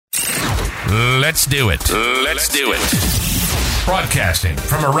Let's do it. Let's do it. Broadcasting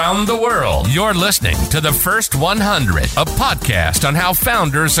from around the world, you're listening to The First 100, a podcast on how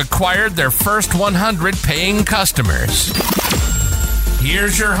founders acquired their first 100 paying customers.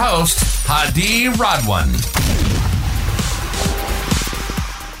 Here's your host, Hadi Radwan.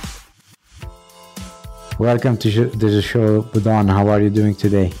 Welcome to the show, Budon. How are you doing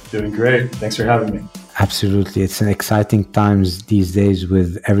today? Doing great. Thanks for having me. Absolutely. It's an exciting times these days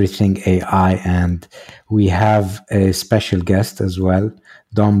with everything AI, and we have a special guest as well,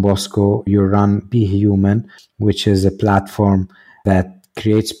 Bosco. You run Be Human, which is a platform that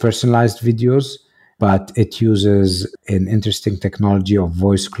creates personalized videos, but it uses an interesting technology of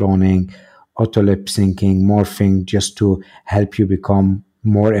voice cloning, auto lip syncing, morphing, just to help you become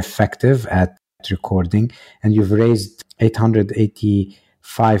more effective at recording. And you've raised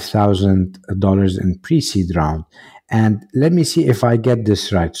 $885,000 in pre-seed round. And let me see if I get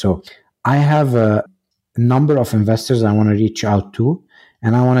this right. So I have a number of investors I want to reach out to,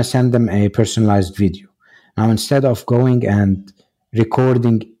 and I want to send them a personalized video. Now, instead of going and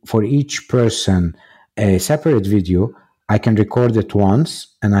recording for each person a separate video, I can record it once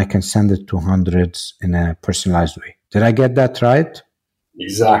and I can send it to hundreds in a personalized way. Did I get that right?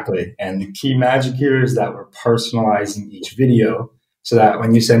 Exactly. And the key magic here is that we're personalizing each video so that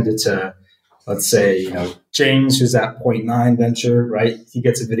when you send it to, let's say, James, who's at 0.9 venture, right? He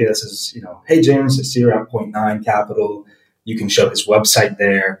gets a video that says, hey, James, I see you're at 0.9 capital. You can show his website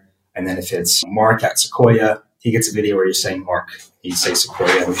there. And then if it's Mark at Sequoia, he gets a video where you're saying Mark. You say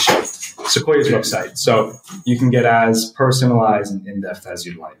Sequoia and we show Sequoia's website. So you can get as personalized and in-depth as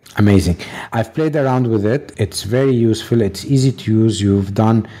you'd like. Amazing. I've played around with it. It's very useful. It's easy to use. You've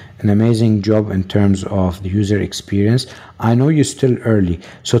done an amazing job in terms of the user experience. I know you're still early.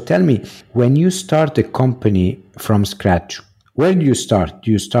 So tell me, when you start a company from scratch, where do you start?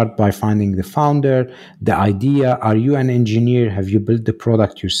 Do you start by finding the founder, the idea? Are you an engineer? Have you built the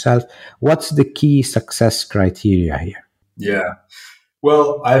product yourself? What's the key success criteria here? Yeah.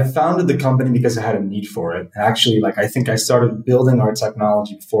 Well, I founded the company because I had a need for it. And actually, I think I started building our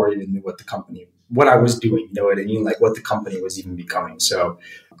technology before I even knew what I was doing, you know what I mean? What the company was even becoming. So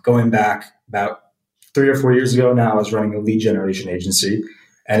going back about 3 or 4 years ago now, I was running a lead generation agency,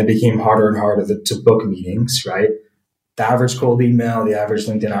 and it became harder and harder to book meetings, right? The average cold email, the average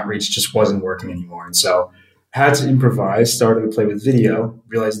LinkedIn outreach just wasn't working anymore. And so I had to improvise, started to play with video,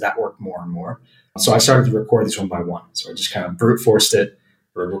 realized that worked more and more. So I started to record these one by one. So I just kind of brute forced it,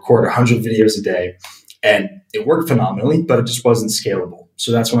 record 100 videos a day, and it worked phenomenally, but it just wasn't scalable.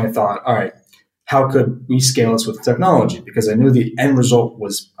 So that's when I thought, all right, how could we scale this with technology? Because I knew the end result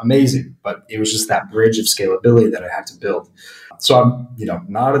was amazing, but it was just that bridge of scalability that I had to build. So I'm,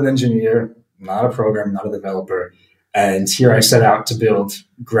 not an engineer, not a programmer, not a developer. And here I set out to build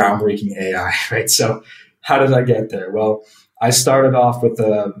groundbreaking AI, right? So how did I get there? Well, I started off with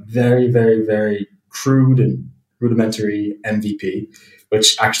a very, very, very crude and rudimentary MVP,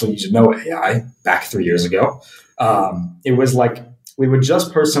 which actually used no AI back 3 years ago. It was we would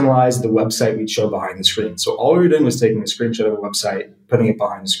just personalize the website we'd show behind the screen. So all we were doing was taking a screenshot of a website, putting it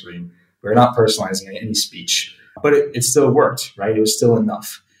behind the screen. We were not personalizing any speech, but it still worked, right? It was still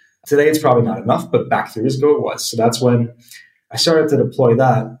enough. Today, it's probably not enough, but back 3 years ago, it was. So that's when I started to deploy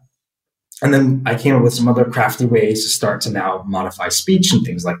that. And then I came up with some other crafty ways to start to now modify speech and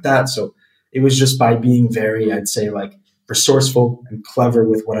things like that. So it was just by being very, I'd say, resourceful and clever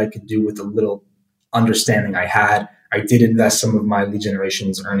with what I could do with the little understanding I had. I did invest some of my lead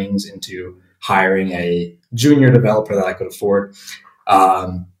generation's earnings into hiring a junior developer that I could afford.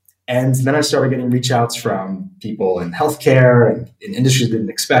 And then I started getting reach outs from people in healthcare and in industries I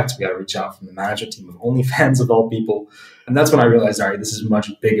didn't expect. We got a reach out from the management team of OnlyFans of all people. And that's when I realized, all right, this is much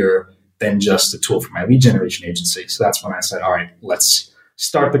bigger than just a tool for my lead generation agency. So that's when I said, all right, let's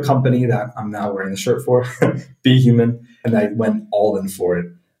start the company that I'm now wearing the shirt for, Be Human. And I went all in for it.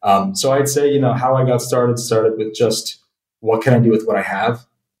 So I'd say, how I got started with just what can I do with what I have,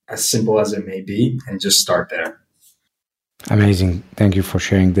 as simple as it may be, and just start there. Amazing. Thank you for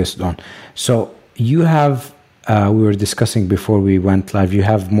sharing this, Don. So you have, we were discussing before we went live, you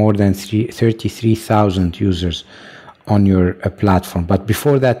have more than 33,000 users on your platform. But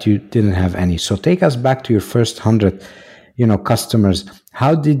before that, you didn't have any. So take us back to your first 100, customers.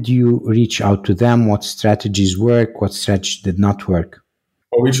 How did you reach out to them? What strategies work? What strategies did not work?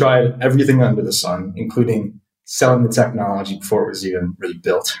 Well, we tried everything under the sun, including selling the technology before it was even really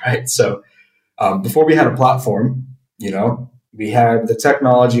built, right? So before we had a platform, we had the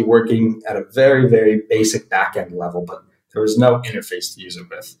technology working at a very, very basic back-end level, but there was no interface to use it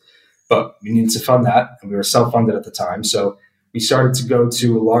with. But we needed to fund that, and we were self-funded at the time. So we started to go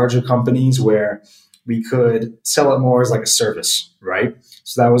to larger companies where we could sell it more as like a service, right?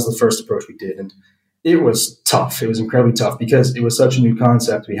 So that was the first approach we did. And it was tough. It was incredibly tough because it was such a new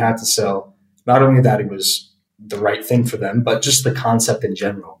concept. We had to sell not only that it was the right thing for them, but just the concept in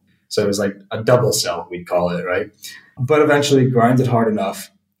general. So it was like a double sell, we'd call it, right? But eventually grinded hard enough,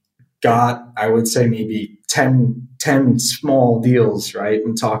 got, I would say, maybe 10 small deals, right?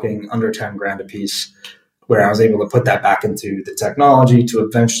 I'm talking under 10 grand a piece, where I was able to put that back into the technology to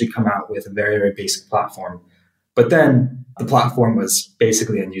eventually come out with a very, very basic platform. But then the platform was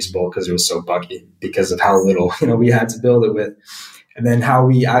basically unusable because it was so buggy because of how little, we had to build it with. And then how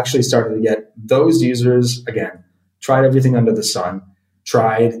we actually started to get those users, again, tried everything under the sun,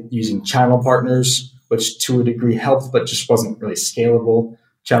 tried using channel partners, which to a degree helped, but just wasn't really scalable.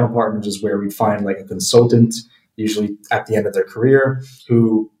 Channel partners is where we find like a consultant, usually at the end of their career,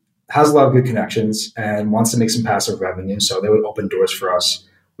 who has a lot of good connections and wants to make some passive revenue. So they would open doors for us.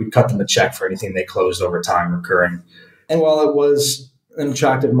 We'd cut them a check for anything they closed over time recurring. And while it was an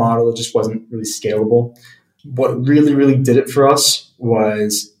attractive model, it just wasn't really scalable. What really, really did it for us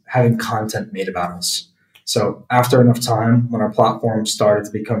was having content made about us. So after enough time, when our platform started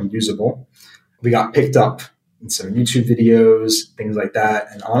to become usable, we got picked up in some YouTube videos, things like that.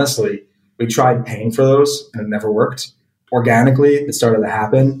 And honestly, we tried paying for those and it never worked. Organically, it started to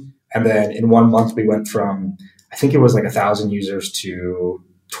happen. And then in 1 month, we went from, I think it was like 1,000 users to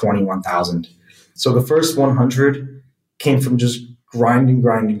 21,000. So the first 100 came from just grinding,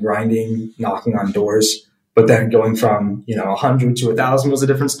 knocking on doors. But then going from, 100 to 1,000 was a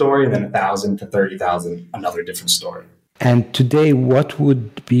different story. And then 1,000 to 30,000, another different story. And today, what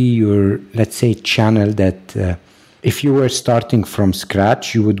would be your, let's say, channel that if you were starting from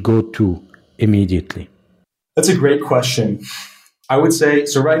scratch, you would go to immediately? That's a great question. I would say,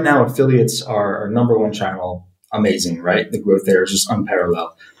 so right now, affiliates are our number one channel. Amazing, right? The growth there is just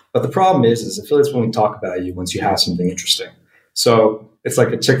unparalleled. But the problem is affiliates will only talk about you once you have something interesting. So it's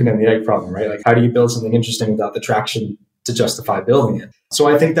like a chicken and the egg problem, right? Like, how do you build something interesting without the traction to justify building it? So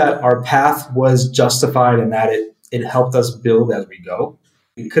I think that our path was justified in that it helped us build as we go.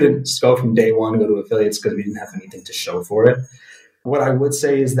 We couldn't just go from day one, go to affiliates because we didn't have anything to show for it. What I would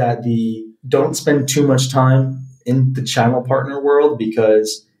say is that don't spend too much time in the channel partner world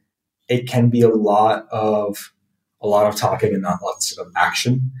because it can be a lot of talking and not lots of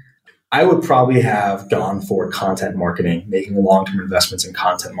action. I would probably have gone for content marketing, making long-term investments in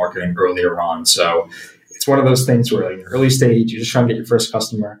content marketing earlier on. So it's one of those things where, like, in early stage, you're just trying to get your first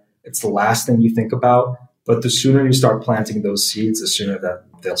customer. It's the last thing you think about, but the sooner you start planting those seeds, the sooner that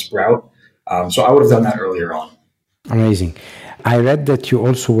they'll sprout. So I would have done that earlier on. Amazing. I read that you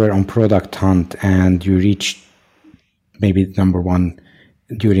also were on Product Hunt and you reached maybe number one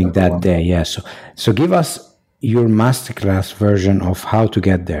during that day. Yeah. So give us your masterclass version of how to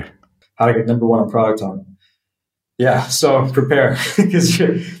get there. How to get number one on Product Hunt. Yeah. So prepare because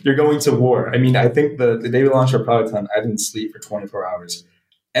you're going to war. I mean, I think the day we launched our Product Hunt, I didn't sleep for 24 hours.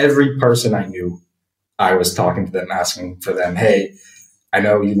 Every person I knew, I was talking to them, asking for them, hey, I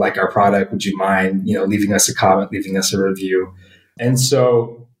know you like our product. Would you mind, leaving us a comment, leaving us a review? And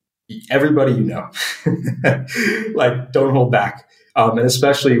so everybody, like, don't hold back. And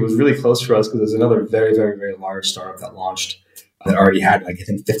especially it was really close for us because there's another very, very, very large startup that launched that already had, like, I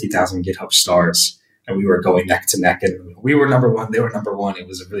think 50,000 GitHub stars. And we were going neck to neck and we were number one. They were number one. It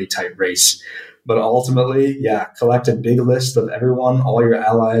was a really tight race. But ultimately, collect a big list of everyone, all your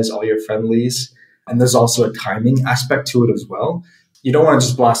allies, all your friendlies. And there's also a timing aspect to it as well. You don't want to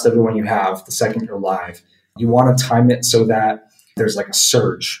just blast everyone you have the second you're live. You want to time it so that there's like a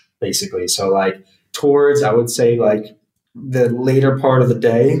surge, basically. So like towards, I would say, like the later part of the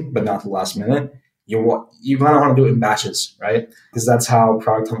day, but not the last minute, you kind of want to do it in batches, right? Because that's how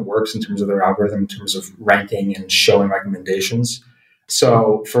Product Hunt works in terms of their algorithm, in terms of ranking and showing recommendations.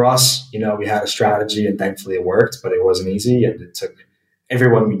 So for us, we had a strategy and thankfully it worked, but it wasn't easy and it took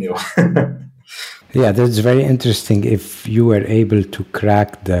everyone we knew. Yeah, that's very interesting. If you were able to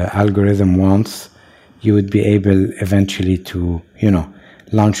crack the algorithm once, you would be able eventually to,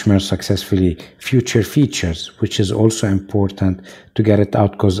 launch more successfully future features, which is also important to get it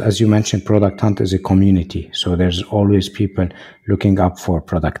out. Because as you mentioned, Product Hunt is a community. So there's always people looking up for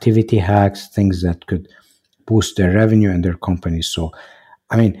productivity hacks, things that could boost their revenue and their companies. So,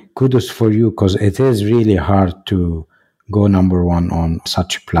 kudos for you because it is really hard to go number one on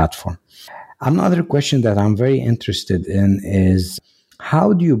such a platform. Another question that I'm very interested in is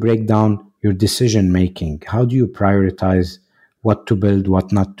how do you break down your decision making? How do you prioritize what to build,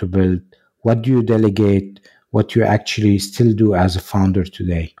 what not to build? What do you delegate? What you actually still do as a founder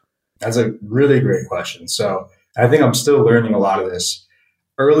today? That's a really great question. So I think I'm still learning a lot of this.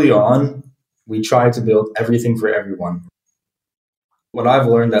 Early on, we tried to build everything for everyone. What I've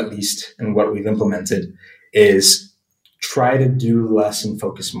learned, at least, and what we've implemented is try to do less and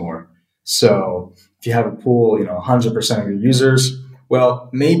focus more. So if you have a pool, 100% of your users, well,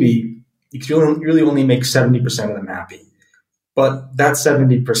 maybe you can really only make 70% of them happy. But that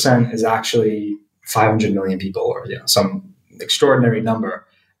 70% is actually 500 million people, or some extraordinary number.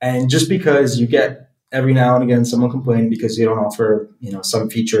 And just because you get every now and again someone complaining because you don't offer some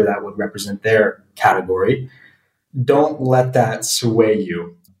feature that would represent their category, don't let that sway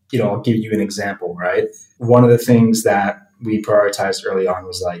you. I'll give you an example, right? One of the things that we prioritized early on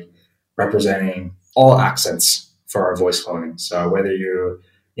was like representing all accents for our voice cloning. So whether you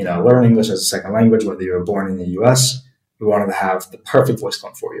learn English as a second language, whether you were born in the US, we wanted to have the perfect voice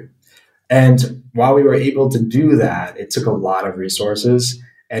clone for you. And while we were able to do that, it took a lot of resources.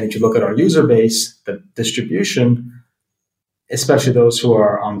 And if you look at our user base, the distribution, especially those who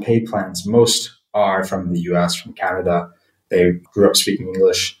are on paid plans, most are from the US, from Canada. They grew up speaking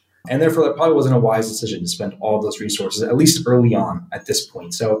English. And therefore, that probably wasn't a wise decision to spend all those resources, at least early on at this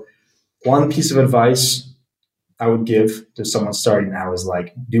point. So one piece of advice I would give to someone starting now is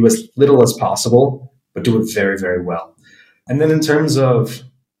like, do as little as possible, but do it very, very well. And then in terms of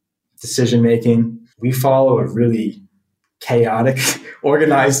decision-making, we follow a really chaotic,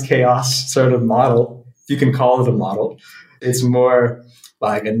 organized chaos sort of model, if you can call it a model. It's more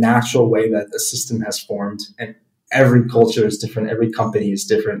like a natural way that the system has formed, and every culture is different. Every company is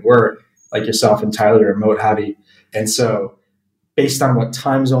different. We're like yourself entirely remote, Hadi. And so based on what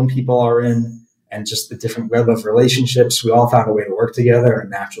time zone people are in and just the different web of relationships, we all found a way to work together. A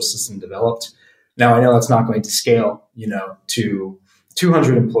natural system developed. Now, I know that's not going to scale, to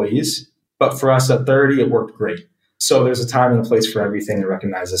 200 employees, but for us at 30, it worked great. So there's a time and a place for everything, and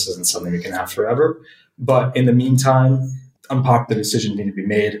recognize this isn't something we can have forever. But in the meantime, unpopular decisions need to be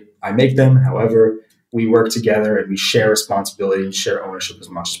made. I make them. However, we work together and we share responsibility and share ownership as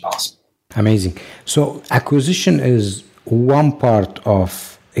much as possible. Amazing. So acquisition is one part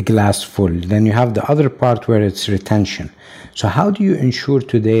of a glass full. Then you have the other part where it's retention. So how do you ensure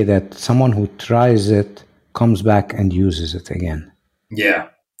today that someone who tries it comes back and uses it again? Yeah,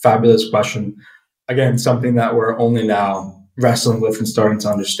 fabulous question. Again, something that we're only now wrestling with and starting to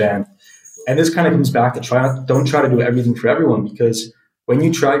understand. And this kind of comes back to don't try to do everything for everyone, because when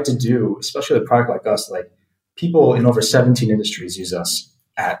you try to do, especially a product like us, like people in over 17 industries use us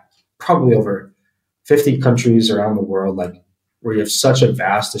at probably over 50 countries around the world, like where you have such a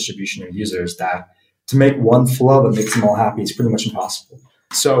vast distribution of users that to make one flow that makes them all happy is pretty much impossible.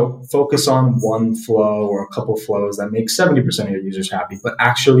 So focus on one flow or a couple flows that make 70% of your users happy, but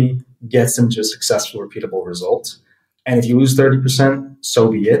actually gets them to a successful, repeatable result. And if you lose 30%,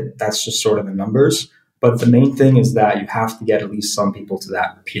 so be it. That's just sort of the numbers. But the main thing is that you have to get at least some people to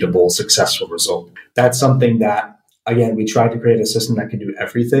that repeatable, successful result. That's something that, again, we tried to create a system that can do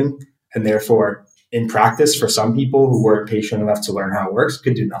everything. And therefore, in practice, for some people who weren't patient enough to learn how it works,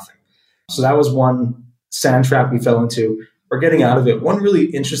 could do nothing. So that was one sand trap we fell into. We're getting out of it. One really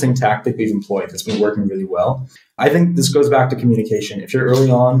interesting tactic we've employed that's been working really well. I think this goes back to communication. If you're early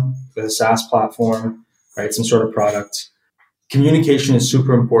on with a SaaS platform, right, some sort of product, communication is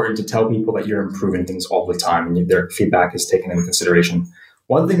super important to tell people that you're improving things all the time and their feedback is taken into consideration.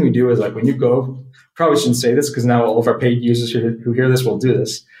 One thing we do is like when you go, probably shouldn't say this because now all of our paid users who hear this will do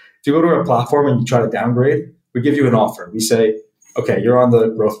this. If you go to our platform and you try to downgrade, we give you an offer. We say, okay, you're on the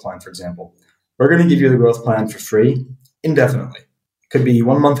growth plan, for example. We're going to give you the growth plan for free indefinitely. Could be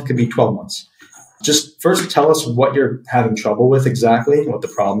 1 month, could be 12 months. Just first tell us what you're having trouble with exactly, what the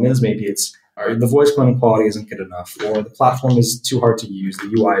problem is. Maybe it's the voice cloning quality isn't good enough, or the platform is too hard to use,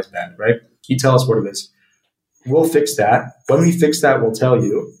 the UI is bad, right? You tell us what it is. We'll fix that. When we fix that, we'll tell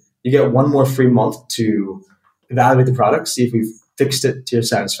you. You get 1 more free month to evaluate the product, see if we've fixed it to your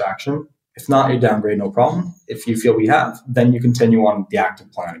satisfaction. If not, you downgrade, no problem. If you feel we have, then you continue on the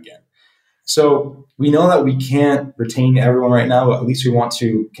active plan again. So we know that we can't retain everyone right now, but at least we want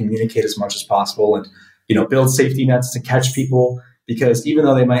to communicate as much as possible and, build safety nets to catch people, because even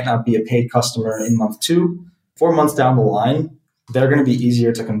though they might not be a paid customer in month 2, 4 months down the line, they're going to be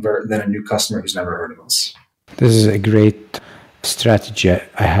easier to convert than a new customer who's never heard of us. This is a great strategy.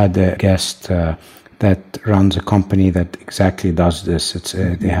 I had a guest that runs a company that exactly does this.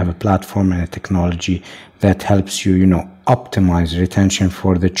 They have a platform and a technology that helps you, optimize retention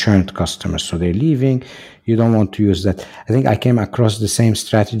for the churned customers. So they're leaving. You don't want to use that. I think I came across the same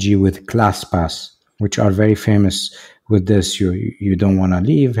strategy with ClassPass, which are very famous with this. You don't want to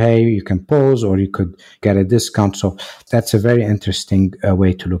leave. Hey, you can pause or you could get a discount. So that's a very interesting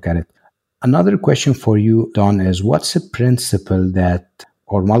way to look at it. Another question for you, Don, is what's a principle that,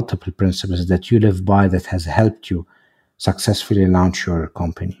 or multiple principles that you live by that has helped you successfully launch your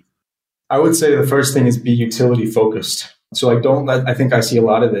company? I would say the first thing is be utility focused. So like, I think I see a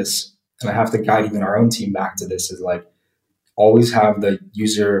lot of this, and I have to guide even our own team back to this, is like, always have the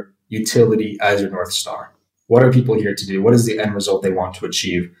user utility as your North Star. What are people here to do? What is the end result they want to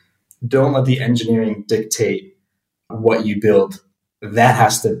achieve? Don't let the engineering dictate what you build. That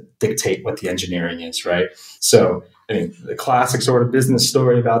has to dictate what the engineering is, right? So, I mean, the classic sort of business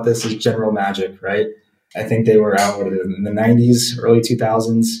story about this is General Magic, right? I think they were out in the 90s, early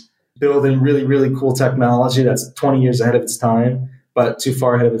 2000s, building really, really cool technology that's 20 years ahead of its time, but too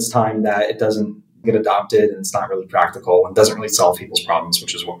far ahead of its time that it doesn't get adopted and it's not really practical and doesn't really solve people's problems,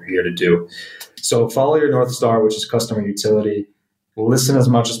 which is what we're here to do. So follow your North Star, which is customer utility. Listen as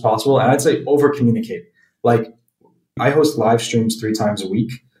much as possible. And I'd say over communicate. Like, I host live streams 3 times a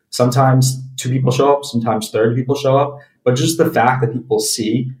week. Sometimes 2 people show up, sometimes 30 people show up. But just the fact that people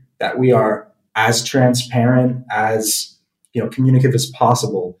see that we are as transparent, as communicative as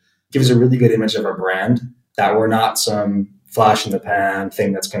possible gives a really good image of our brand, that we're not some flash in the pan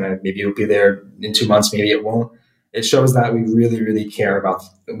thing that's going to, maybe it'll be there in 2 months, maybe it won't. It shows that we really, really care about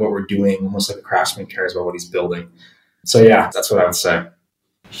what we're doing, almost like a craftsman cares about what he's building. So yeah, that's what I would say.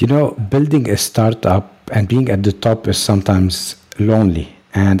 Building a startup and being at the top is sometimes lonely,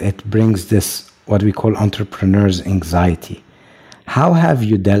 and it brings this, what we call entrepreneur's anxiety. How have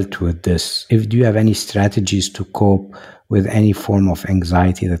you dealt with this? Do you have any strategies to cope with any form of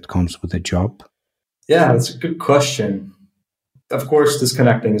anxiety that comes with a job? Yeah, that's a good question. Of course,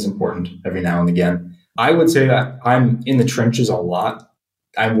 disconnecting is important every now and again. I would say that I'm in the trenches a lot.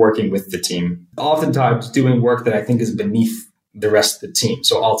 I'm working with the team, oftentimes doing work that I think is beneath the rest of the team.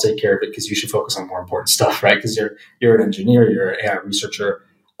 So I'll take care of it because you should focus on more important stuff, right? Because you're an engineer, you're an AI researcher.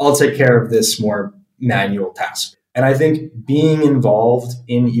 I'll take care of this more manual task. And I think being involved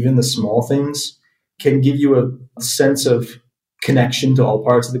in even the small things can give you a sense of connection to all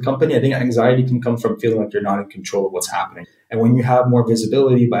parts of the company. I think anxiety can come from feeling like you're not in control of what's happening. And when you have more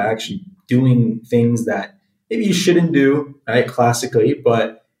visibility by actually doing things that maybe you shouldn't do, right, classically,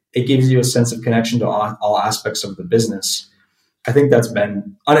 but it gives you a sense of connection to all aspects of the business. I think that's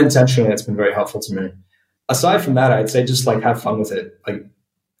been unintentionally, that's been very helpful to me. Aside from that, I'd say just like have fun with it. Like,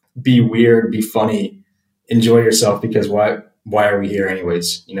 be weird, be funny, enjoy yourself, because why are we here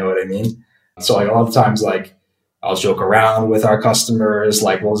anyways? You know what I mean? So like a lot of times, like, I'll joke around with our customers,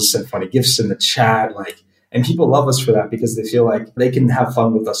 like we'll just send funny gifts in the chat, like, and people love us for that because they feel like they can have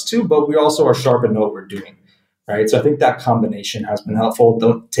fun with us too, but we also are sharp and know what we're doing, right? So I think that combination has been helpful.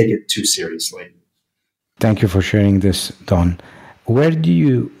 Don't take it too seriously. Thank you for sharing this, Don. Where do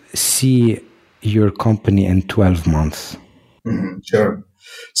you see your company in 12 months? Sure.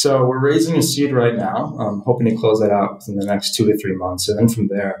 So we're raising a seed right now. I'm hoping to close that out within the next 2 to 3 months. And then from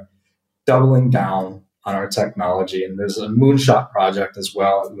there, doubling down on our technology. And there's a moonshot project as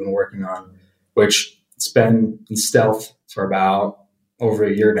well that we've been working on, which it's been in stealth for about over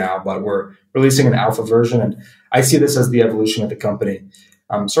a year now, but we're releasing an alpha version. And I see this as the evolution of the company.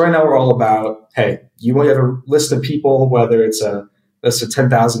 So right now we're all about, hey, you have a list of people, whether it's a list of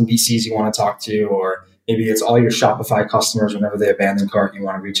 10,000 VCs you want to talk to, or maybe it's all your Shopify customers. Whenever they abandon cart, you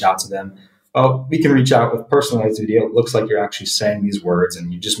want to reach out to them. Well, we can reach out with personalized video. It looks like you're actually saying these words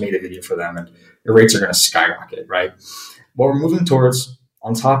and you just made a video for them, and your rates are going to skyrocket, right? What we're moving towards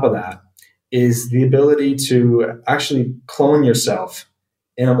on top of that is the ability to actually clone yourself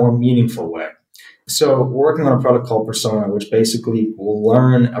in a more meaningful way. So we're working on a product called Persona, which basically will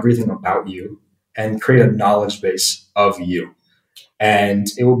learn everything about you and create a knowledge base of you. And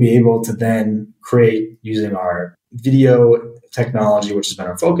it will be able to then create, using our video technology, which has been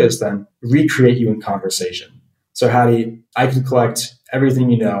our focus, then recreate you in conversation. So Hadi, I can collect everything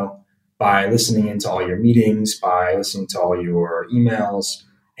you know by listening into all your meetings, by listening to all your emails,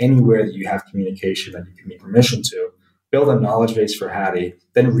 anywhere that you have communication that you give me permission to, build a knowledge base for Hadi,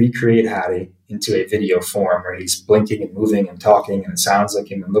 then recreate Hadi into a video form where he's blinking and moving and talking and it sounds like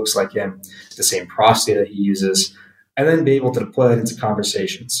him and looks like him, the same prosody that he uses, and then be able to deploy that into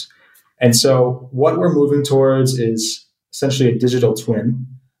conversations. And so what we're moving towards is essentially a digital twin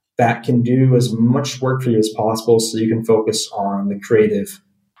that can do as much work for you as possible so you can focus on the creative,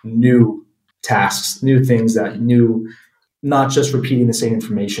 new tasks, new things not just repeating the same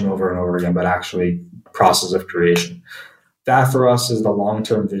information over and over again, but actually process of creation. That for us is the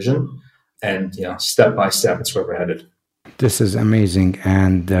long-term vision. And, step by step, it's where we're headed. This is amazing.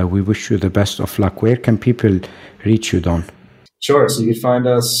 And we wish you the best of luck. Where can people reach you, Don? Sure. So you can find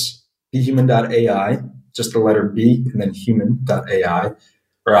us Bhuman.ai, just the letter B and then human.ai.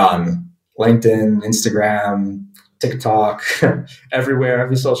 We're on LinkedIn, Instagram, TikTok, everywhere,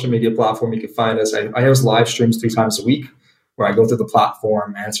 every social media platform you can find us. I host live streams 3 times a week where I go through the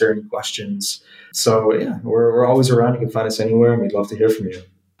platform, answer any questions. So yeah, we're always around. You can find us anywhere, and we'd love to hear from you.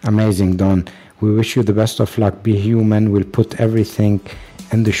 Amazing, Don. We wish you the best of luck. Be human. We'll put everything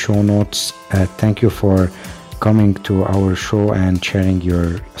in the show notes. Thank you for coming to our show and sharing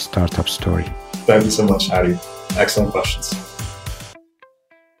your startup story. Thank you so much, Hadi. Excellent questions.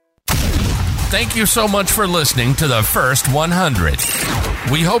 Thank you so much for listening to the First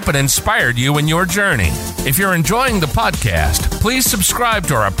 100. We hope it inspired you in your journey. If you're enjoying the podcast, please subscribe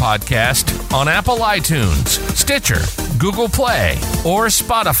to our podcast on Apple iTunes, Stitcher, Google Play, or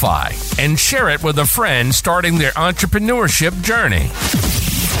Spotify, and share it with a friend starting their entrepreneurship journey.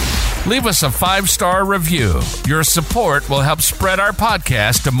 Leave us a 5-star review. Your support will help spread our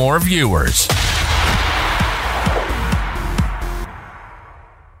podcast to more viewers.